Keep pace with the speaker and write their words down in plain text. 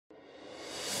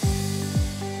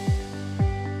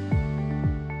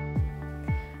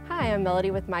am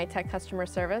Melody with MiTek Customer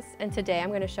Service, and today I'm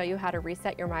going to show you how to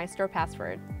reset your MiIStore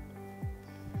password.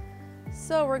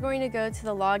 So we're going to go to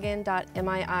the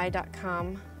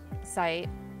login.mii.com site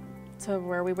to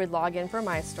where we would log in for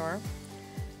MiIStore.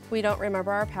 If we don't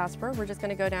remember our password, we're just going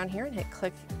to go down here and hit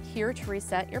click here to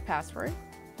reset your password.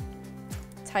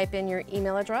 Type in your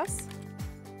email address.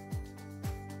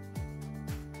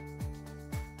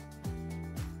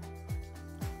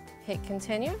 Hit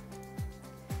continue.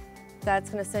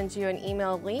 That's going to send you an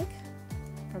email link.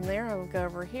 From there, I will go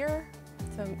over here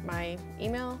to my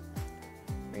email,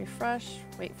 refresh,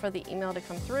 wait for the email to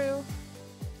come through,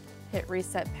 hit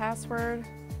reset password.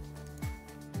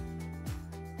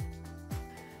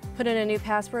 Put in a new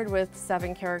password with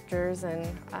 7 characters, and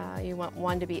you want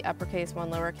one to be uppercase, one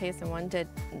lowercase, and one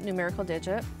numerical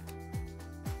digit.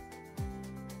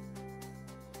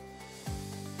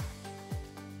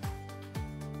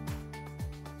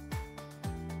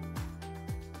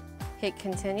 Hit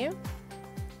continue.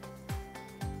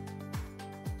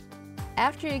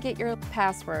 After you get your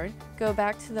password, go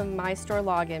back to the MiIStore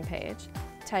login page,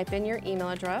 type in your email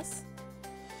address,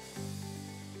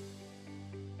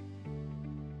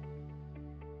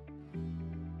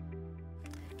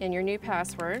 and your new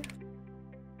password,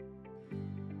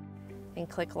 and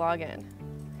click login,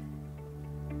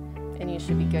 and you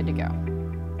should be good to go.